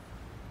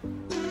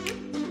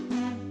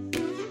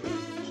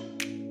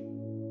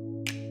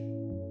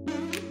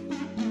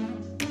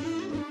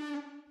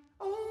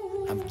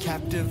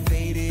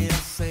captivated, I'll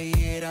say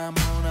it, I'm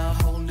on a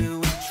whole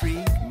new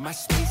intrigue. My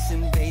space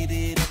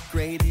invaded,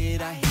 upgraded,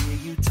 I hear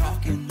you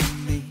talking to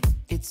me.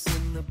 It's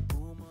in the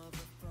boom of the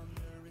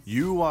thunder.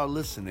 You are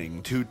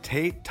listening to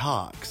Tate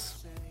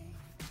Talks.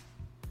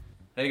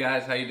 Hey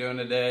guys, how you doing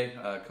today?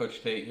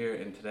 Coach Tate here,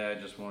 and today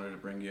I just wanted to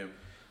bring you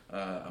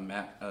a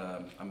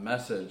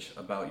message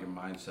about your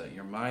mindset.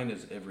 Your mind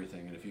is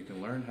everything, and if you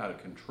can learn how to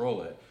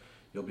control it,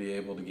 you'll be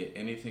able to get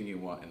anything you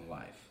want in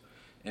life.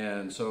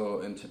 And so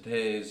in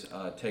today's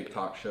Take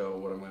Talk show,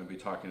 what I'm going to be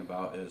talking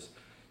about is,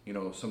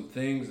 some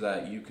things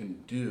that you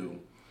can do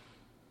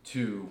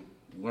to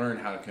learn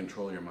how to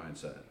control your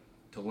mindset,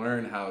 to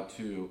learn how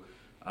to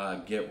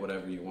get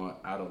whatever you want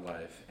out of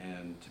life,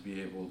 and to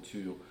be able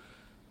to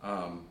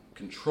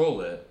control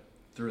it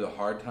through the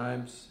hard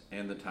times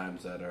and the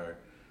times that are,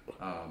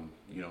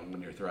 when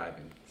you're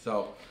thriving.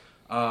 So,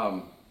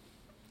 I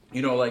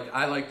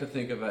like to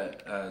think of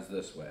it as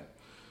this way.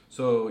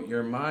 So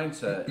your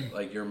mindset,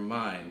 like your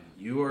mind,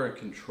 you are in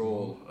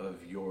control of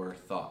your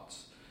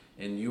thoughts,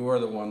 and you are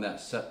the one that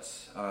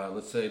sets,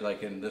 let's say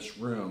like in this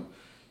room,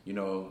 we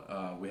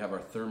have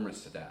our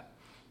thermostat,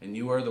 and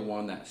you are the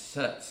one that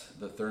sets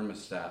the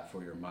thermostat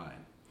for your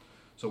mind.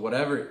 So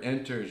whatever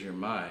enters your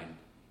mind,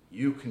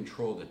 you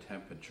control the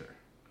temperature.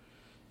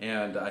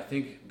 And I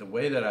think the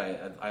way that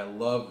I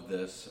love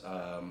this,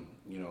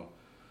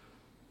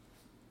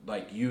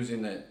 like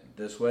using it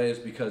this way is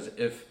because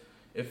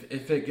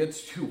if it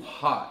gets too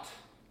hot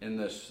in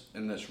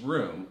this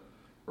room,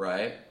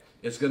 right,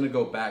 it's going to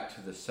go back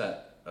to the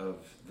set of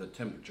the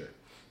temperature.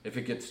 If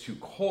it gets too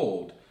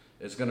cold,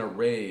 it's going to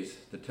raise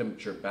the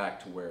temperature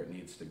back to where it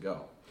needs to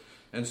go.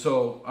 And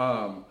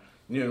so,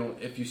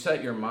 if you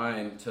set your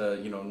mind to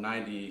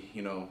 90,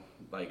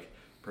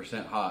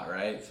 percent hot,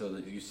 right? So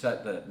that you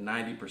set the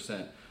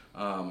 90%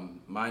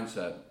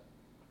 mindset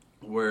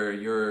where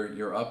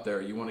you're up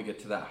there. You want to get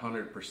to that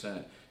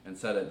 100% and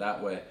set it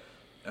that way.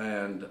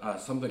 And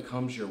something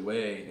comes your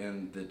way,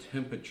 and the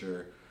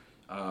temperature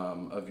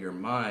of your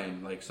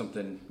mind, like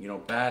something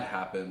bad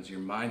happens, your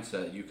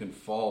mindset, you can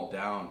fall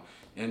down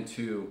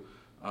into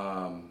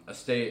a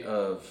state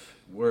of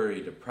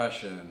worry,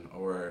 depression,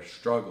 or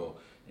struggle.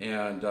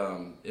 And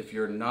if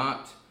you're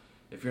not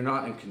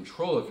in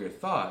control of your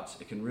thoughts,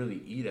 it can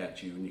really eat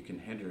at you, and you can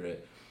hinder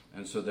it.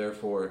 And so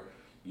therefore,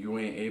 you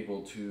ain't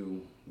able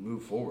to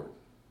move forward,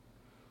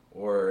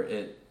 or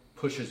it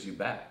pushes you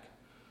back.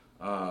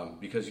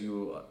 Because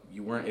you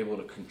weren't able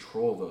to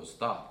control those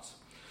thoughts.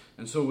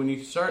 And so when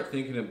you start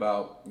thinking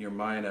about your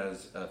mind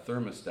as a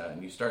thermostat,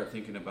 and you start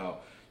thinking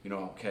about,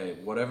 okay,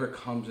 whatever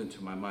comes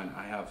into my mind,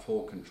 I have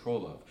full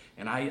control of.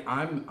 And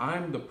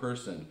I'm the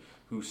person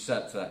who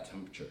sets that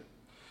temperature.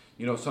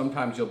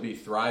 Sometimes you'll be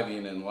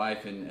thriving in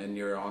life and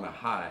you're on a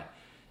high.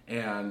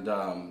 And,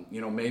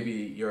 maybe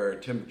your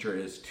temperature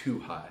is too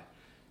high.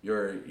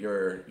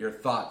 Your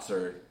thoughts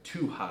are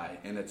too high,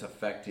 and it's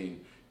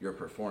affecting your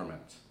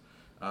performance.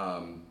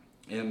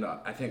 And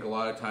I think a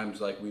lot of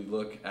times, like, we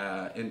look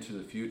into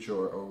the future,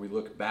 or we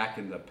look back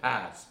in the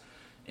past,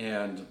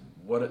 and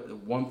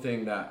one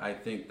thing that I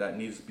think that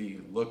needs to be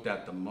looked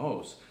at the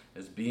most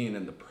is being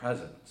in the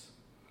presence.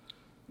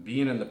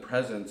 Being in the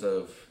presence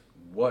of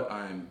what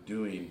I'm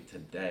doing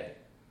today,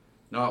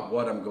 not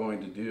what I'm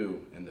going to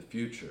do in the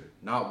future,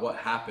 not what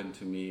happened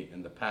to me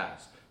in the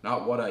past,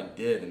 not what I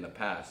did in the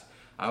past.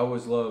 I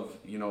always love,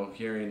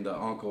 hearing the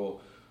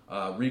Uncle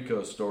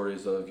Rico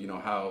stories of,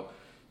 how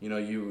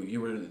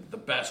you were the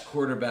best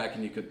quarterback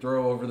and you could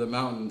throw over the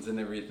mountains and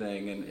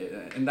everything.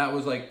 And that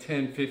was like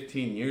 10,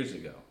 15 years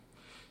ago.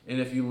 And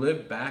if you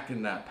live back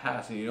in that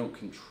past and you don't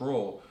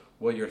control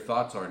what your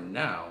thoughts are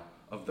now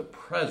of the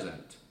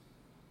present,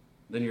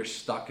 then you're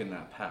stuck in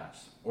that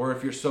past. Or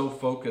if you're so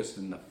focused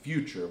in the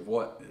future of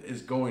what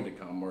is going to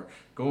come or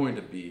going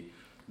to be,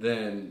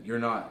 then you're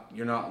not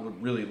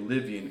really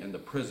living in the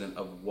present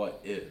of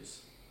what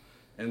is.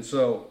 And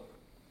so,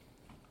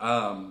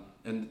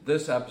 in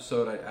this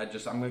episode,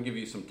 I'm going to give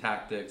you some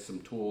tactics, some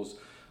tools.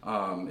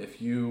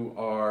 If you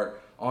are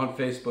on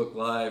Facebook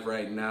Live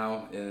right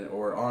now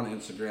or on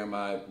Instagram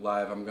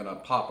Live, I'm going to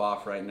pop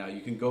off right now.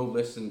 You can go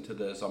listen to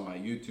this on my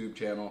YouTube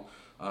channel,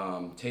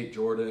 Tate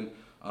Jordan,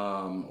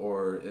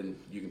 and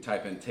you can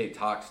type in Tate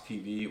Talks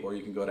TV, or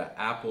you can go to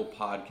Apple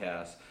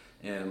Podcasts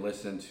and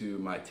listen to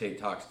my Tate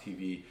Talks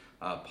TV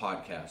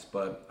podcast.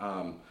 But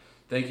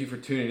thank you for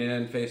tuning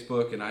in,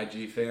 Facebook and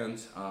IG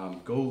fans.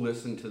 Go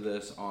listen to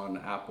this on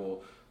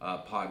Apple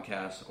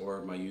Podcasts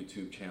or my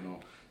YouTube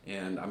channel.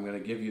 And I'm going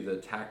to give you the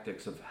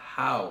tactics of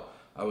how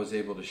I was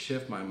able to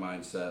shift my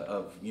mindset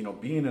of,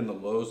 being in the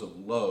lows of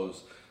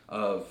lows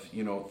of,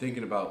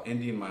 thinking about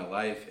ending my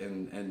life.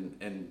 And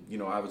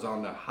I was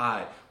on the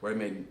high where I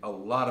made a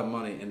lot of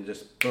money and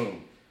just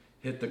boom,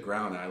 hit the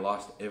ground, and I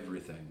lost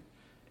everything.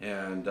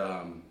 And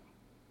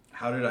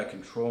how did I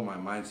control my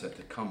mindset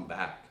to come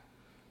back,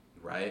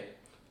 right?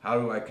 How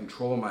do I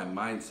control my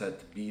mindset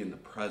to be in the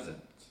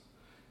present?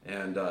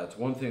 And it's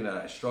one thing that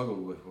I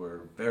struggled with for a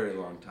very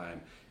long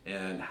time.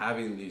 And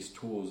having these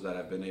tools that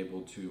I've been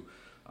able to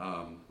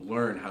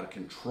learn how to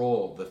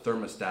control the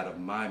thermostat of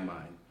my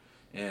mind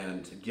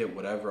and get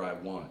whatever I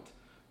want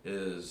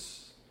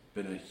is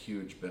been a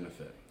huge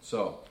benefit.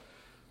 So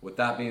with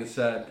that being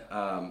said,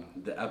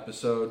 the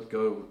episode,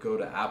 go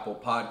to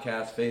Apple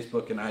Podcasts,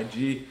 Facebook, and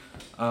IG,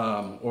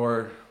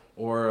 or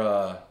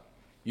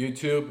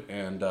YouTube,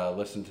 and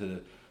listen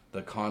to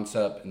the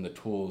concept and the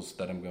tools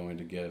that I'm going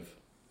to give.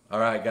 All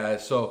right,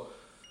 guys. So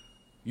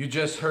you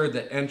just heard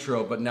the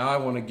intro, but now I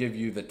want to give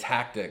you the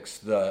tactics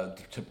to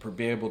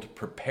be able to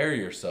prepare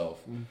yourself,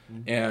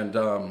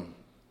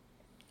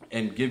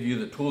 and give you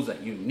the tools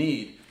that you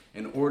need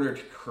in order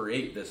to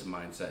create this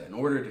mindset, in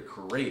order to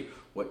create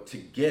to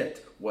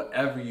get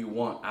whatever you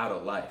want out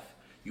of life.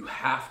 You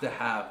have to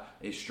have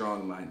a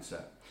strong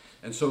mindset.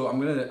 And so I'm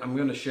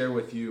gonna share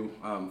with you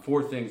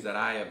 4 things that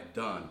I have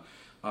done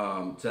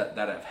that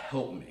have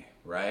helped me,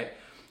 right?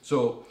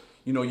 So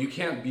you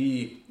can't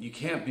be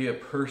a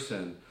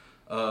person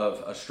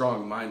of a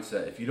strong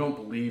mindset if you don't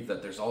believe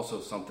that there's also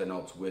something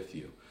else with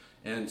you.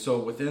 And so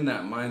within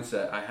that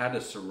mindset, I had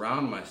to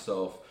surround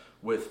myself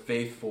with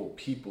faithful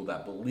people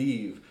that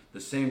believe the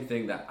same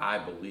thing that I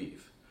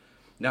believe.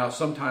 Now,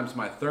 sometimes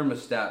my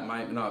thermostat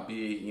might not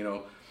be,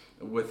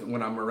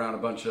 when I'm around a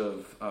bunch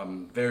of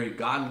very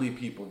godly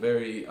people,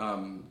 very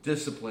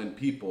disciplined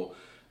people,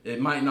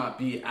 it might not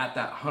be at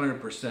that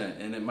 100%,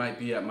 and it might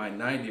be at my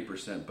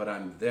 90%, but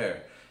I'm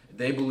there.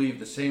 They believe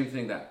the same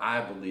thing that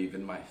I believe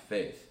in my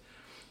faith.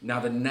 Now,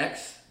 the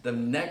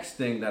next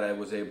thing that I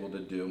was able to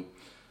do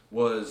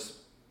was,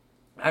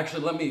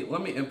 actually,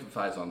 let me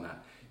emphasize on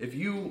that. If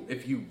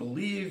you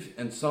believe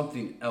in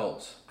something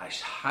else, I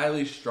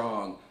highly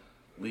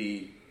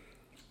strongly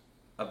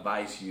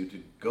advise you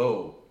to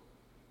go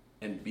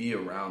and be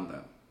around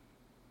them,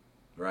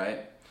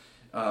 right?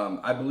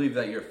 I believe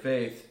that your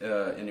faith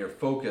and your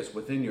focus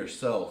within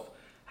yourself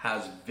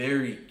has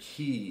very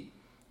key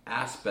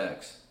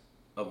aspects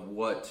of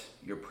what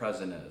your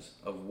present is,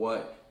 of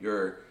what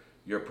your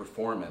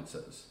performance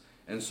is.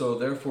 And so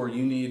therefore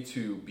you need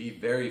to be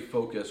very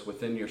focused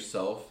within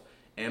yourself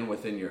and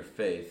within your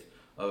faith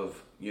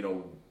of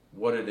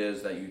what it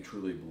is that you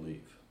truly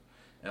believe.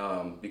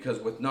 Because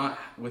with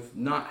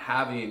not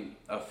having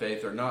a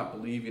faith or not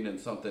believing in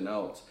something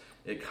else,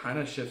 it kind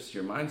of shifts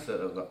your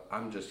mindset of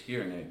I'm just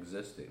here and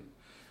existing.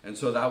 And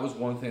so that was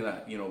one thing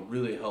that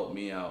really helped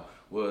me out,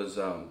 was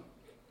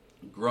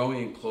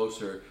growing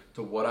closer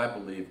to what I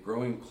believe,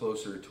 growing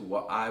closer to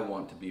what I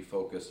want to be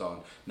focused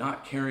on,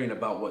 not caring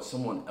about what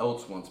someone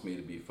else wants me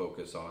to be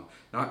focused on,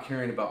 not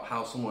caring about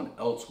how someone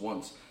else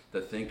wants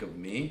to think of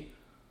me,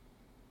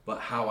 but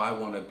how I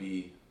want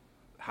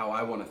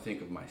to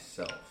think of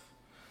myself.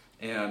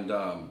 And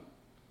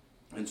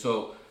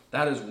so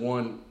that is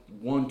one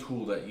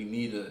tool that you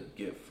need to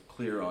get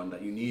clear on,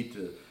 that you need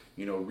to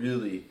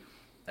really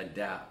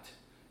adapt,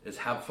 is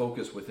have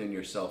focus within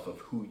yourself of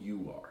who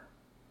you are,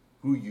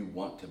 who you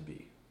want to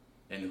be,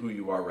 and who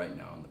you are right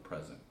now in the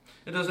present.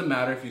 It doesn't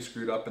matter if you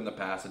screwed up in the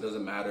past. It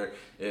doesn't matter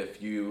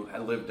if you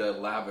had lived a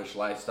lavish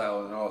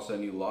lifestyle and all of a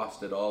sudden you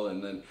lost it all,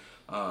 and then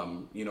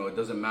it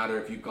doesn't matter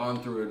if you've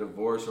gone through a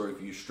divorce or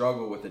if you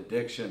struggle with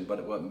addiction,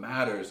 but what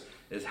matters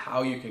is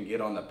how you can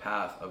get on the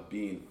path of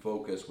being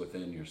focused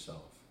within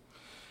yourself.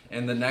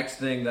 And the next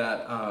thing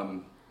that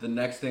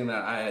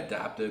I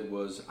adapted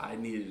was I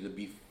need to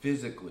be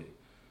physically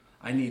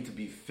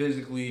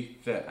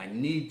fit. I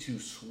need to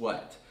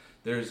sweat.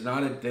 There's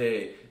not a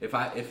day, if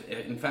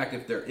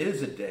there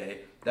is a day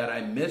that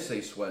I miss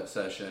a sweat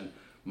session,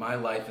 my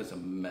life is a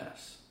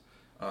mess.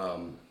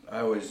 I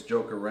always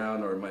joke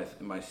around, or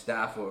my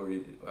staff, or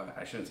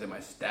I shouldn't say my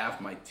staff,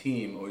 my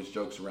team always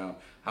jokes around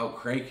how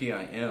cranky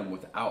I am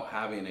without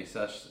having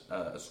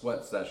a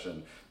sweat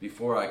session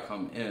before I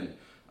come in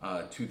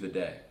to the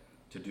day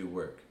to do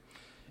work.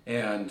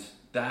 And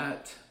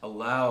that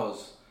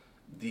allows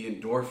the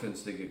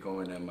endorphins to get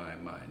going in my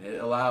mind.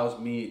 It allows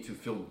me to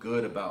feel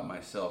good about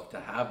myself, to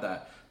have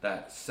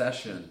that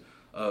session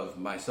of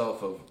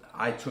myself, of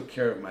I took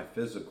care of my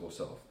physical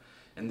self.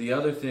 And the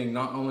other thing,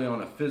 not only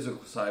on a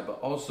physical side, but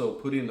also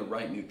putting the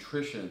right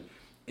nutrition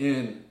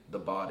in the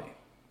body.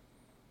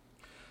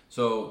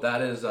 So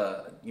that is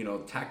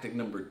tactic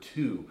number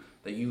 2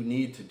 that you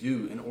need to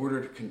do in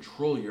order to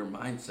control your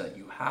mindset.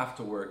 You have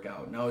to work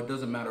out. Now, it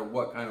doesn't matter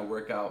what kind of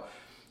workout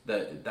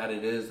that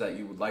it is that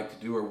you would like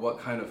to do, or what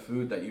kind of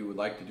food that you would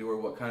like to do, or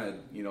what kind of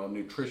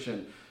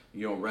nutrition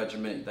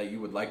regimen that you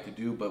would like to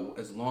do, but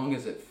as long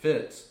as it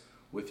fits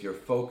with your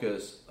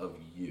focus of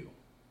you.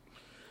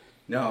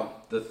 Now,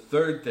 the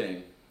third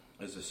thing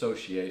is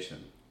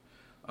association.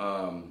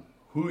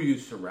 Who you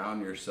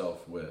surround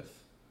yourself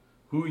with,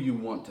 who you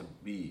want to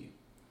be,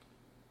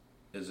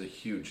 is a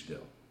huge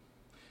deal.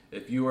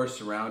 If you are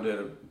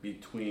surrounded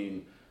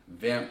between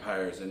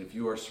vampires, and if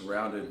you are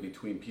surrounded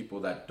between people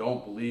that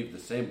don't believe the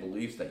same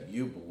beliefs that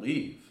you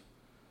believe,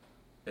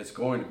 it's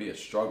going to be a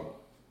struggle.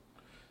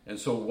 And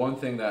so one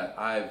thing that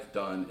I've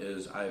done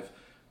is I've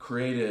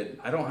created,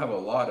 I don't have a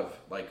lot of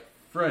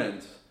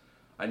friends,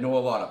 I know a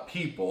lot of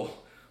people,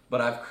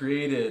 but I've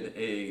created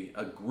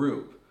a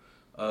group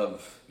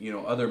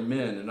other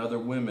men and other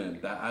women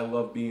that I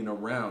love being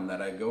around,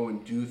 that I go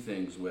and do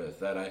things with,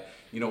 that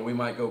we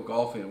might go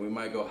golfing, we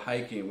might go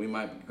hiking, we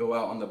might go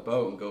out on the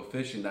boat and go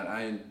fishing, that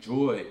I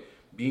enjoy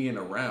being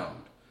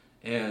around.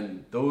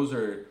 And those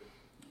are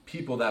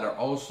people that are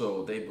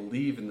also, they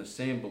believe in the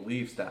same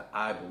beliefs that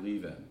I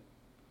believe in.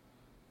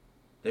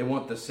 They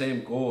want the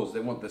same goals, they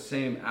want the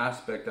same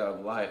aspect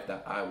of life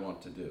that I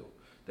want to do.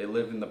 They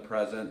live in the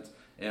present,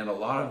 and a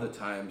lot of the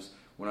times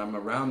when I'm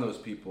around those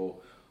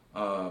people,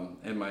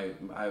 and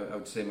I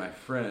would say my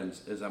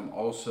friends, is I'm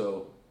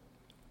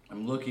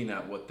looking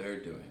at what they're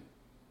doing.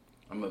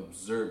 I'm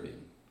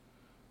observing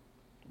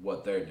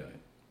what they're doing.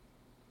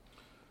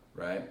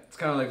 Right? It's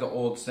kind of like the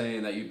old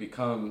saying that you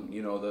become,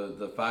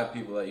 the 5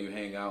 people that you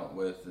hang out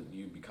with,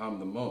 you become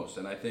the most.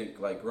 And I think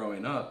like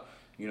growing up,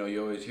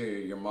 you always hear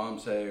your mom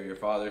say or your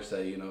father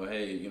say,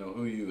 hey,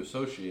 who you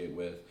associate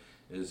with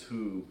is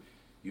who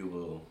you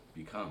will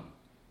become.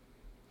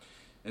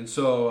 And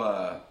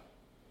so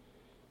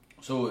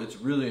it's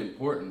really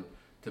important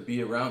to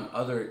be around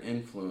other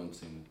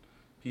influencing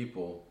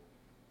people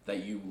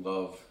that you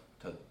love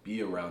to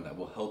be around, that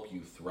will help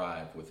you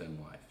thrive within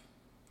life.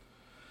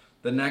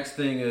 The next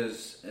thing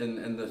is,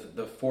 and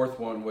the fourth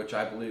one, which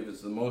I believe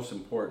is the most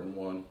important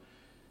one,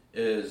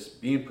 is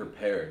being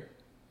prepared.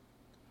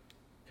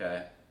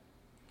 Okay?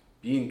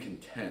 Being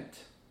content.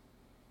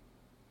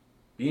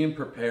 Being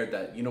prepared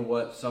that,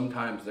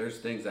 sometimes there's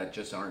things that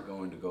just aren't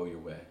going to go your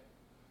way.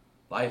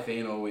 Life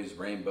ain't always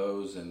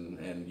rainbows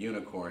and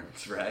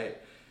unicorns, right?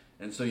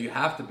 And so you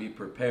have to be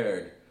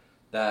prepared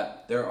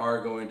that there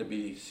are going to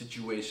be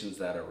situations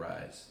that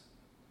arise.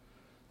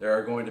 There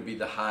are going to be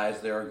the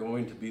highs, there are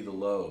going to be the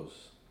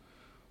lows.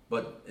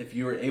 But if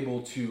you are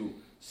able to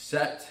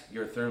set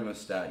your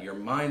thermostat, your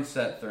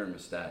mindset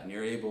thermostat, and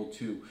you're able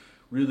to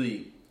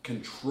really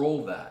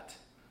control that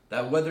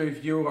whether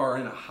if you are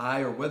in a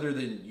high or whether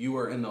you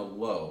are in a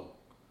low,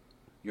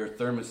 your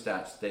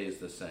thermostat stays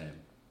the same.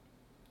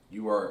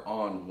 You are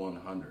on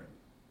 100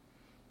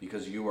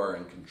 because you are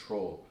in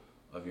control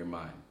of your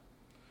mind.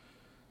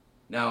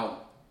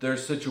 Now,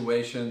 there's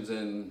situations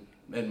in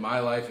my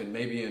life and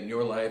maybe in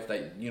your life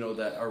that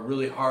that are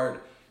really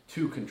hard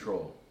to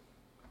control,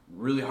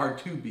 really hard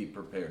to be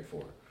prepared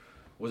for.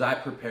 Was I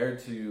prepared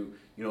to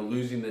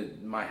losing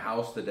my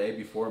house the day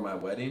before my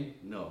wedding?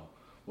 No.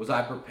 Was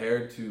I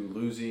prepared to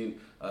losing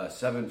a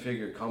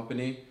 7-figure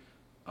company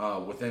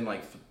within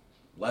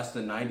less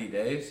than 90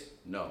 days?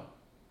 No.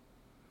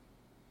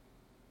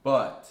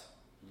 But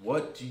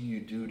what do you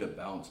do to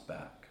bounce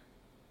back?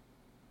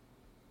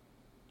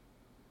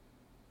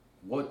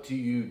 What do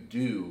you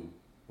do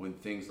when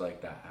things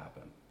like that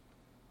happen?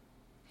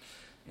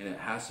 And it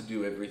has to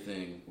do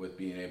everything with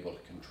being able to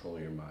control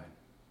your mind.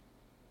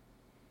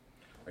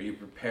 Are you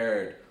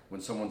prepared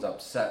when someone's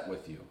upset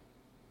with you?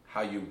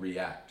 How you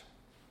react?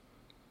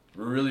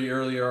 Really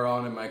earlier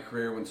on in my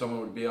career, when someone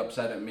would be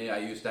upset at me, I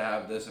used to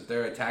have this: if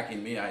they're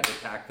attacking me, I'd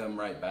attack them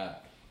right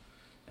back.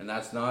 And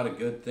that's not a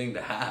good thing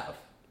to have.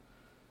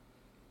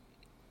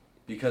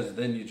 Because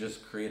then you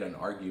just create an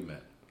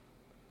argument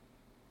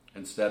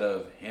instead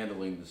of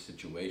handling the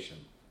situation.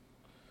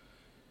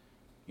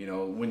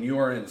 When you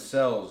are in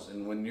sales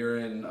and when you're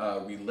in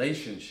a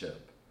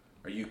relationship,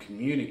 are you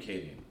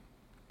communicating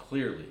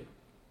clearly?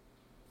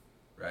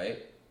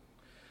 Right?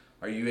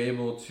 Are you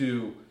able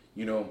to,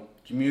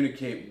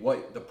 communicate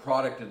what the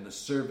product and the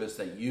service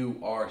that you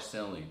are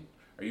selling?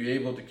 Are you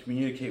able to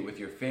communicate with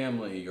your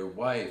family, your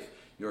wife,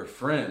 your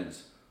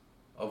friends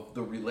of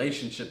the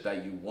relationship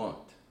that you want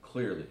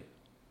clearly?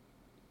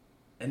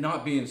 And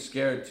not being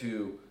scared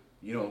to,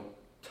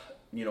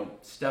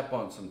 step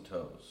on some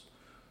toes.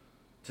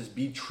 To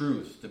be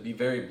truth, to be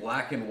very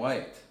black and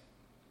white.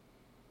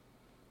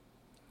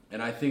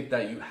 And I think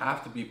that you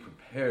have to be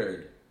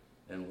prepared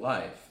in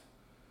life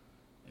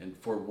and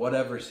for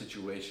whatever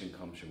situation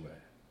comes your way.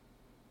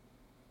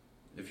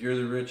 If you're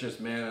the richest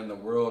man in the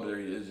world,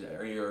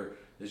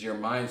 is your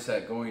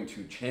mindset going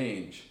to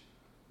change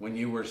when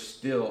you were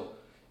still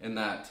in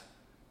that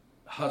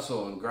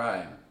hustle and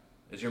grind?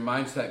 Is your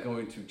mindset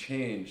going to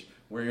change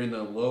when you're in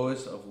the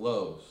lowest of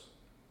lows?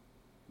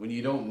 When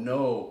you don't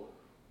know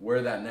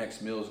where that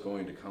next meal is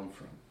going to come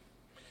from?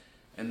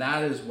 And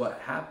that is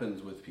what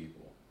happens with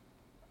people,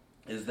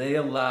 is they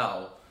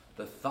allow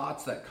the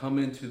thoughts that come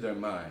into their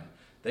mind,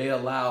 they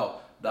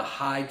allow the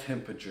high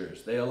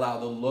temperatures, they allow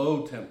the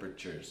low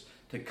temperatures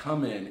to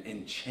come in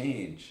and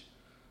change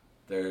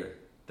their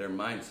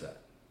mindset.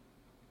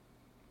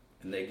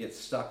 And they get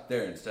stuck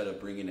there instead of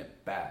bringing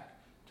it back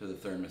to the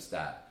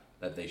thermostat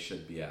that they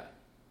should be at,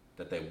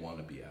 that they want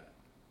to be at.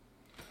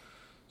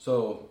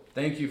 So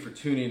thank you for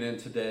tuning in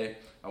today.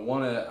 I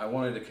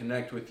wanted to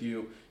connect with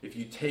you. If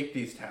you take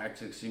these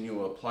tactics and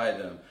you apply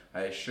them,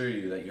 I assure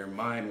you that your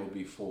mind will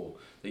be full,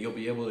 that you'll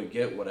be able to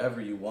get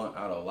whatever you want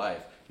out of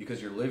life because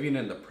you're living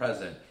in the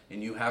present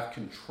and you have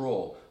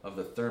control of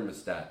the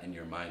thermostat in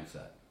your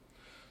mindset.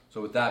 So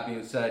with that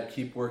being said,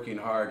 keep working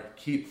hard,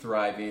 keep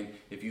thriving.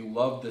 If you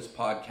love this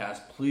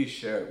podcast, please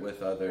share it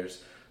with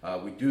others.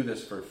 We do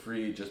this for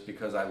free just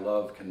because I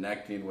love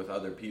connecting with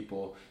other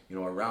people,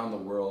 around the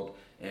world.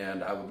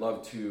 And I would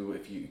love to,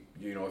 if you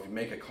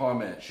make a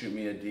comment, shoot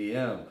me a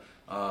DM,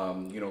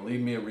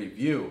 leave me a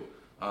review.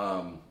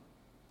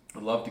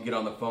 I'd love to get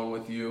on the phone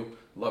with you,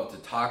 love to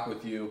talk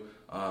with you,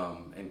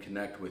 and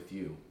connect with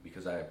you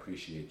because I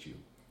appreciate you.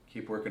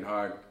 Keep working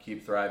hard,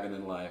 keep thriving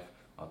in life.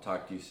 I'll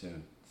talk to you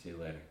soon. See you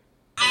later.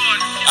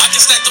 I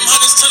can stack them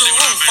hundreds to the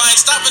roof. I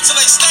ain't stopping till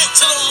they stack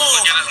to the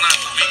moon.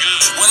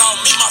 Without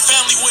me, my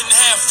family wouldn't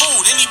have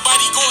food.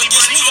 Anybody go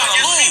against me gotta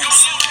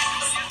lose.